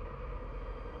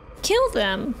 Kill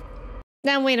them?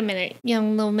 Now wait a minute,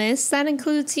 young little miss. That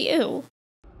includes you.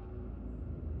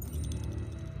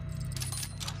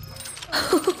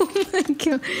 Oh my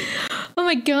god. Oh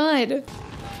my god.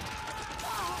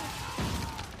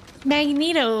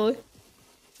 Magneto.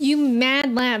 You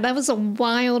mad lad. That was a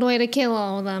wild way to kill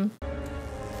all of them.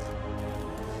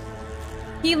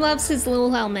 He loves his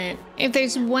little helmet. If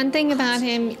there's one thing about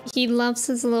him, he loves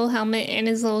his little helmet and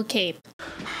his little cape.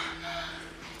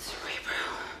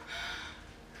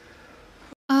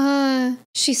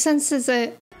 She senses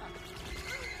it.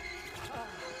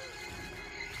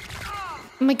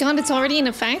 Oh my god, it's already in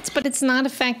effect, but it's not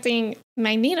affecting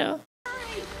Magneto.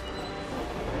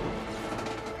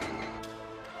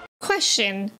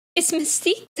 Question. Is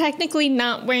Mystique technically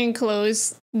not wearing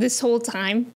clothes this whole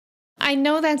time? I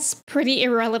know that's pretty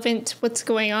irrelevant to what's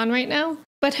going on right now,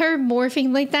 but her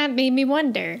morphing like that made me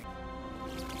wonder.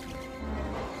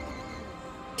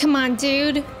 Come on,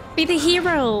 dude. Be the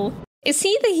hero. Is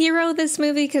he the hero of this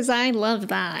movie? Because I love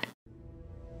that.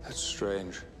 That's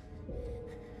strange.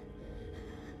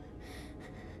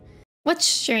 What's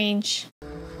strange?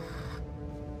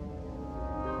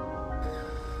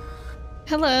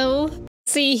 Hello.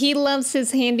 See, he loves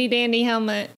his handy dandy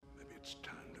helmet. Maybe it's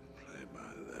time to play by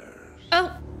theirs.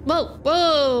 Oh,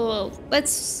 whoa.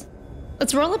 Let's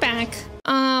roll it back.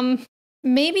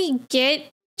 Maybe get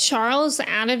Charles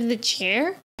out of the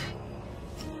chair?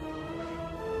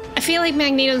 I feel like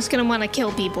Magneto's gonna want to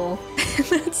kill people.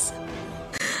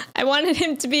 I wanted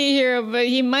him to be a hero, but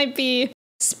he might be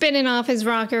spinning off his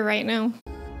rocker right now.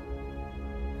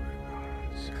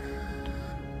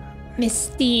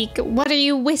 Mystique, what are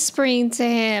you whispering to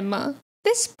him?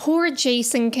 This poor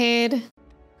Jason kid.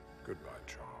 Goodbye,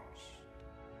 Charles.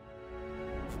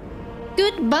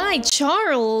 Goodbye,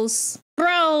 Charles.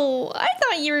 Bro, I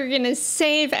thought you were gonna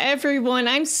save everyone.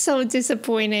 I'm so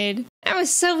disappointed. I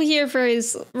was so here for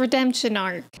his redemption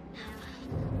arc.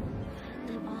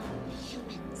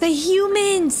 The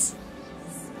humans!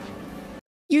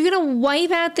 You're gonna wipe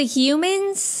out the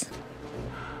humans?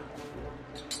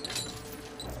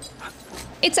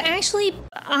 It's actually,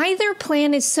 either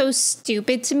plan is so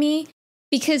stupid to me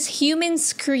because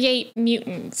humans create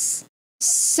mutants.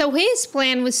 So his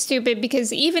plan was stupid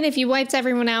because even if you wiped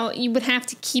everyone out, you would have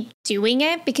to keep doing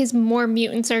it because more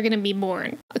mutants are going to be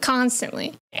born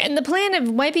constantly. And the plan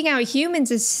of wiping out humans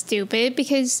is stupid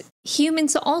because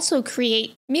humans also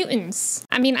create mutants.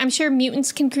 I mean, I'm sure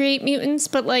mutants can create mutants,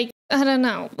 but like, I don't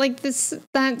know. Like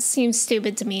that seems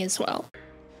stupid to me as well.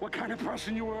 What kind of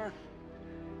person you were?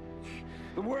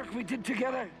 The work we did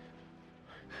together.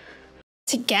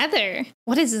 Together?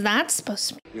 What is that supposed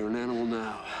to mean? You're an animal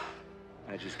now.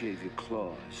 I just gave you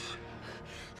claws.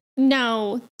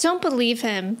 No, don't believe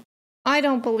him. I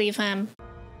don't believe him.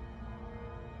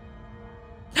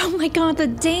 Oh my god, the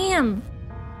dam!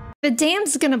 The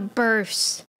dam's gonna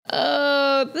burst.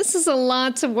 This is a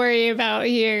lot to worry about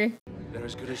here. They're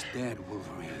as good as dead,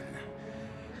 Wolverine.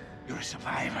 You're a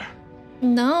survivor.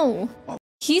 No.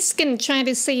 He's gonna try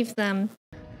to save them.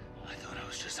 I thought I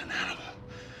was just an animal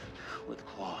with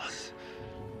claws.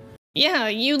 Yeah,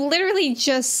 you literally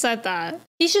just said that.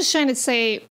 He's just trying to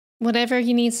say whatever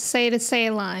he needs to stay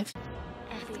alive.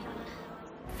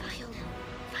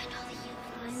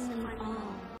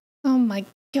 Oh my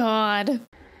god.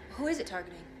 Who is it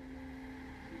targeting?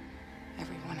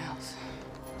 Everyone else.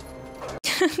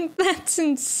 That's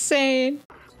insane.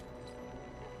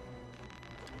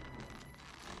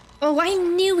 Oh, I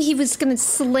knew he was gonna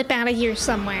slip out of here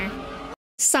somewhere.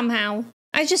 Somehow.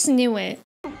 I just knew it.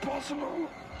 Impossible.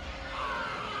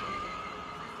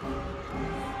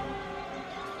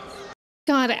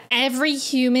 God, every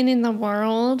human in the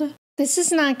world, this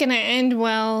is not gonna end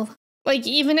well. Like,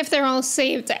 even if they're all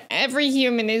saved, every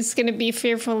human is gonna be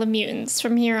fearful of mutants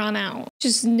from here on out.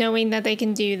 Just knowing that they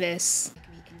can do this.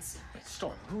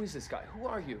 Storm, who is this guy? Who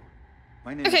are you?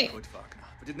 My name Okay. is Kurt Wagner,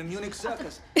 but in the Munich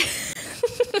circus.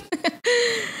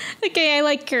 Okay, I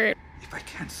like Kurt. If I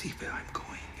can't see where I'm going.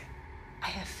 I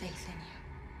have faith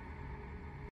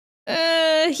in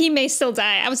you. He may still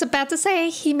die. I was about to say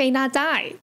he may not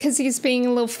die because he's being a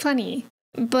little funny,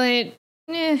 but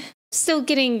still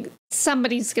getting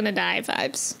somebody's gonna die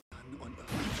vibes.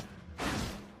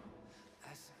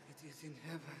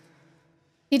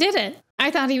 He did it. I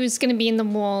thought he was gonna be in the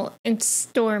wall and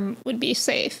Storm would be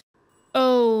safe.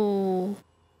 Oh.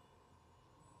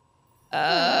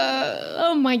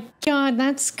 Oh my god,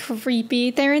 that's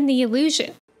creepy. They're in the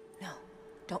illusion. No,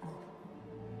 don't move.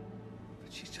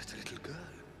 But she's just a little girl.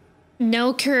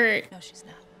 No, Kurt. No, she's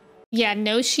not. Yeah,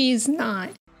 no, she's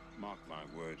not. Mark my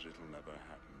words, it'll never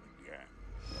happen again.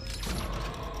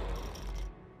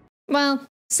 Well,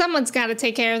 someone's got to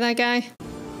take care of that guy.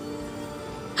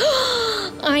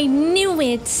 I knew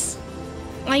it.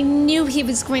 I knew he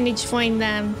was going to join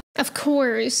them. Of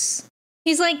course.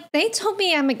 He's like, they told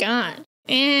me I'm a god.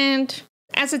 And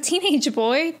as a teenage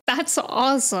boy, that's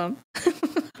awesome.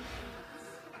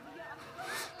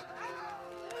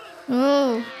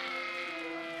 Oh.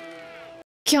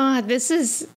 God, this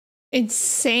is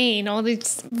insane. All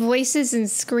these voices and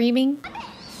screaming.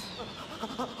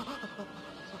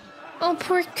 Oh,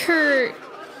 poor Kurt.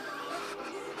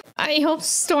 I hope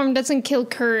Storm doesn't kill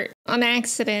Kurt on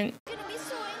accident.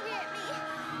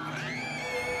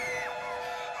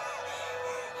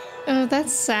 Oh,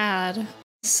 that's sad.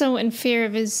 So in fear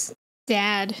of his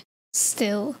dad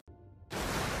still.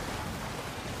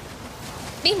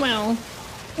 Meanwhile,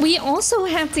 we also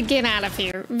have to get out of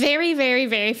here very, very,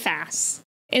 very fast.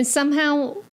 And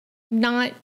somehow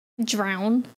not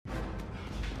drown.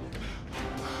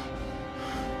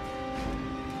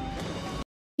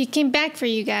 He came back for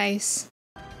you guys.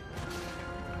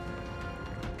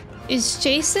 Is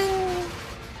Jason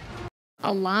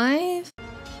alive?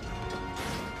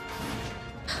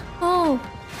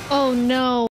 Oh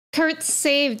no. Kurt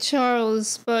saved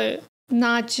Charles, but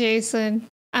not Jason.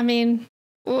 I mean,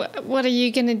 what are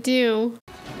you gonna do?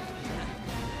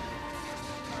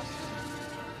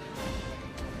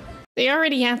 They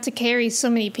already have to carry so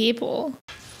many people.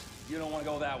 You don't want to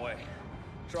go that way.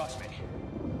 Trust me.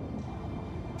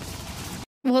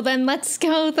 Well then, let's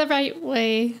go the right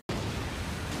way.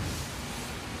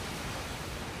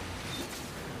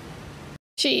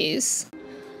 Jeez.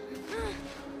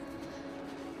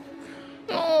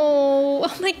 Oh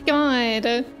my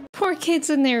god. Poor kids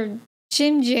in their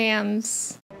gym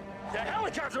jams. The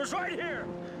helicopter's right here.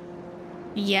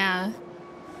 Yeah.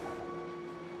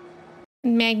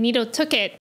 Magneto took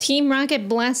it. Team Rocket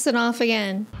blasted off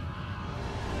again.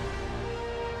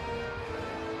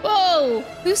 Whoa!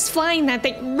 Who's flying that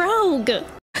thing? Rogue! Rogue,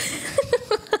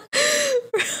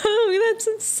 that's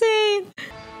insane.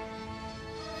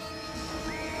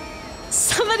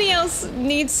 Somebody else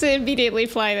needs to immediately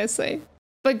fly this thing.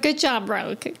 But good job,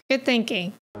 Rogue. Good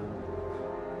thinking.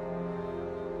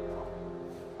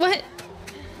 What?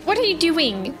 What are you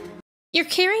doing? You're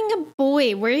carrying a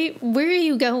boy. Where are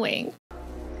you going?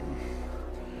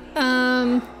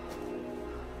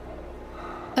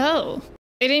 Oh.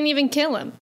 They didn't even kill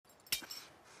him.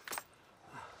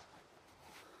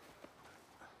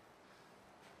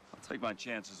 I'll take my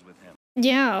chances with him.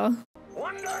 Yeah.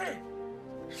 One day,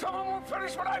 someone will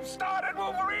finish what I've started,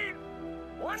 Wolverine.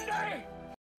 One day.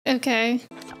 Okay.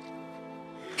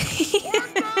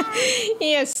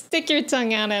 Yeah, stick your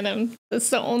tongue out at him. That's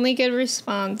the only good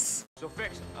response. So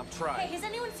fix it. I'm trying. Hey, has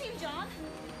anyone seen John?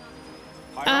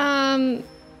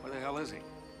 Where the hell is he?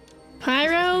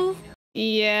 Pyro?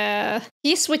 Yeah.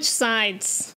 He switched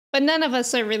sides. But none of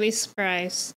us are really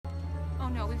surprised. Oh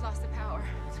no, we've lost the power.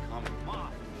 It's coming.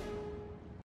 Mom.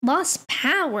 Lost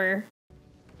power?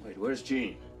 Wait, where's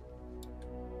Jean?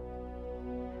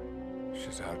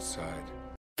 She's outside.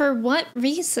 For what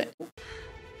reason?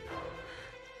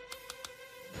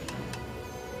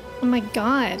 Oh my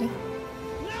god. No,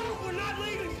 we're not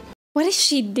leaving. What is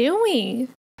she doing?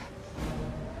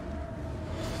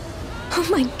 Oh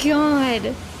my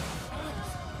god.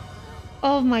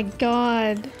 Oh my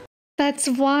god. That's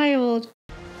wild.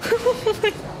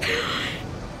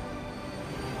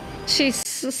 She's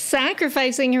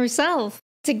sacrificing herself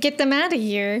to get them out of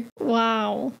here.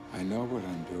 Wow. I know what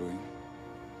I'm doing.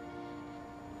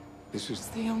 This is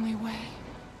The only way.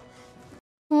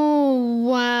 Oh,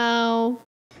 wow.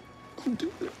 Don't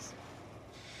do this.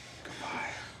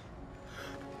 Goodbye.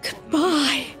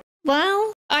 Goodbye.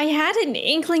 Well, I had an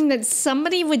inkling that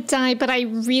somebody would die, but I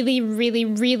really, really,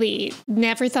 really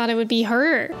never thought it would be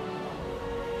her.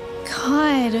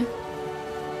 God.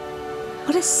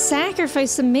 What a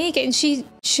sacrifice to make, and she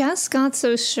just got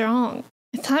so strong.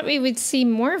 I thought we would see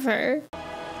more of her.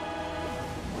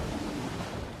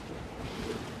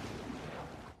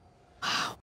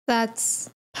 Wow, that's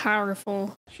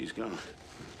powerful. She's gone.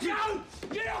 Don't!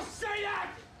 You don't say that!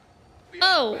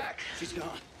 Oh. She's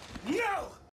gone.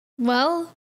 No!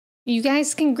 Well, you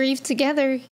guys can grieve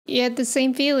together. You had the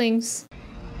same feelings.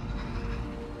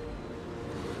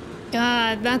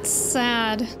 God, that's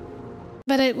sad.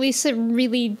 But at least it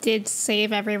really did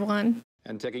save everyone.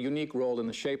 And take a unique role in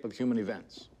the shape of human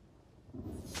events.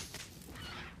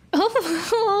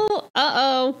 Oh,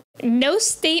 uh-oh. No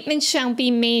statement shall be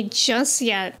made just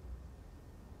yet.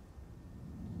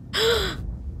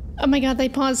 Oh my god, they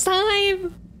paused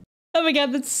time. Oh my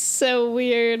god, that's so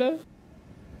weird.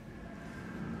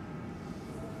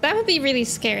 That would be really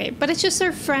scary, but it's just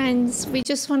our friends. We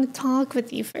just want to talk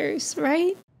with you first,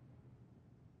 right?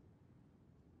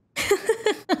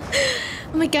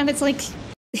 Oh my god, it's like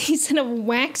he's in a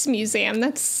wax museum.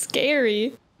 That's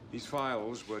scary. These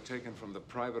files were taken from the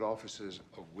private offices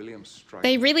of William Stryker.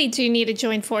 They really do need to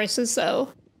join forces,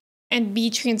 though, and be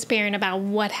transparent about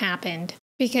what happened.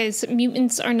 because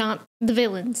mutants are not the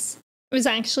villains. It was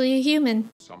actually a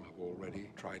human. Some have already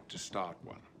tried to start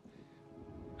one,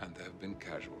 and there have been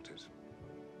casualties.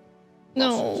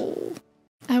 No.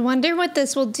 I wonder what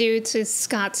this will do to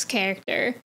Scott's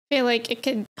character. I feel like it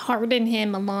could harden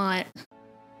him a lot.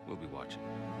 We'll be watching.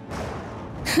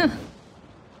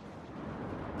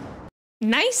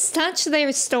 Nice touch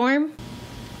there, Storm.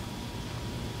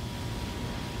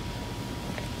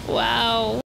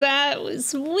 Wow, that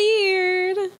was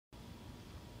weird.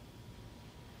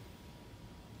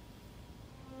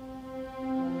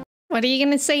 What are you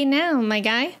gonna say now, my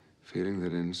guy? Feeling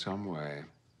that in some way,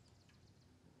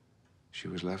 she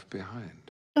was left behind.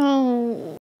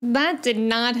 Oh, that did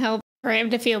not help for him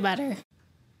to feel better.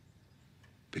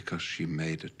 Because she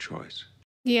made a choice.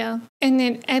 Yeah, and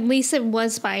then at least it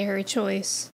was by her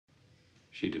choice.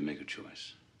 She did make a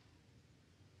choice.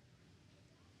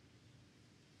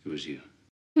 It was you.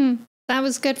 That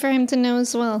was good for him to know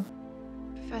as well.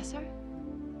 Professor?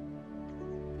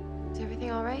 Is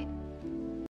everything all right?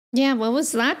 Yeah, what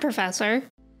was that, Professor?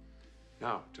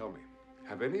 Now, tell me,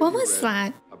 have any What of you was read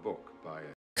that? a book by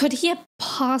Could he have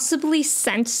possibly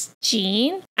sensed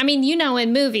Jean? I mean, you know,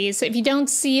 in movies, if you don't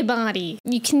see a body,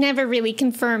 you can never really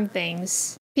confirm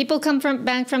things. People come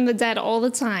back from the dead all the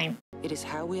time. It is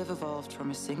how we have evolved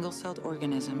from a single-celled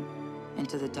organism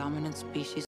into the dominant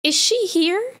species. Is she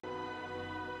here?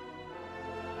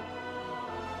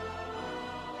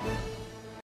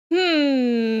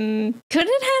 Could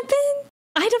it happen?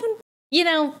 I don't, you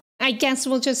know, I guess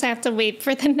we'll just have to wait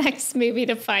for the next movie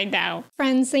to find out.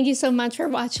 Friends, thank you so much for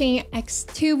watching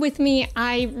X2 with me.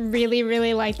 I really,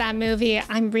 really like that movie.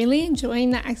 I'm really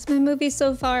enjoying the X-Men movie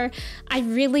so far. I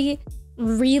really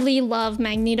love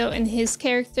Magneto and his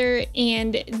character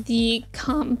and the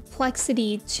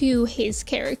complexity to his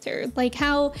character. Like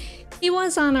how he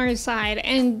was on our side,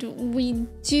 and we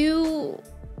do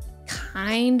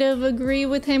kind of agree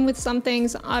with him with some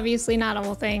things, obviously not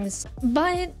all things,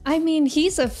 but I mean,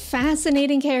 he's a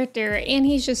fascinating character and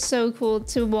he's just so cool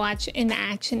to watch in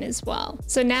action as well.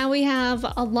 So now we have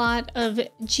a lot of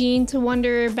Jean to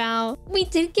wonder about. We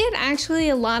did get actually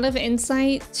a lot of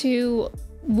insight to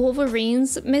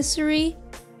Wolverine's mystery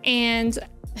and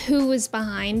who was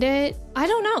behind it. I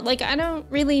don't know, like I don't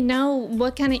really know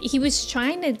what kind of, he was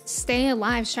trying to stay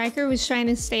alive. Stryker was trying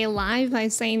to stay alive by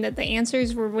saying that the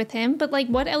answers were with him, but like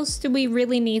what else do we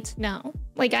really need to know?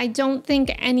 Like I don't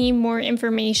think any more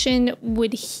information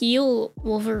would heal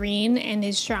Wolverine and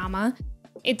his trauma.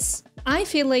 I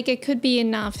feel like it could be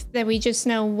enough that we just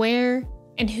know where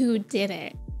and who did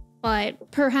it. But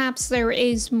perhaps there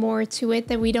is more to it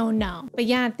that we don't know. But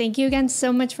yeah, thank you again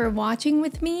so much for watching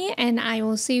with me, and I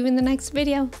will see you in the next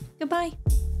video. Goodbye.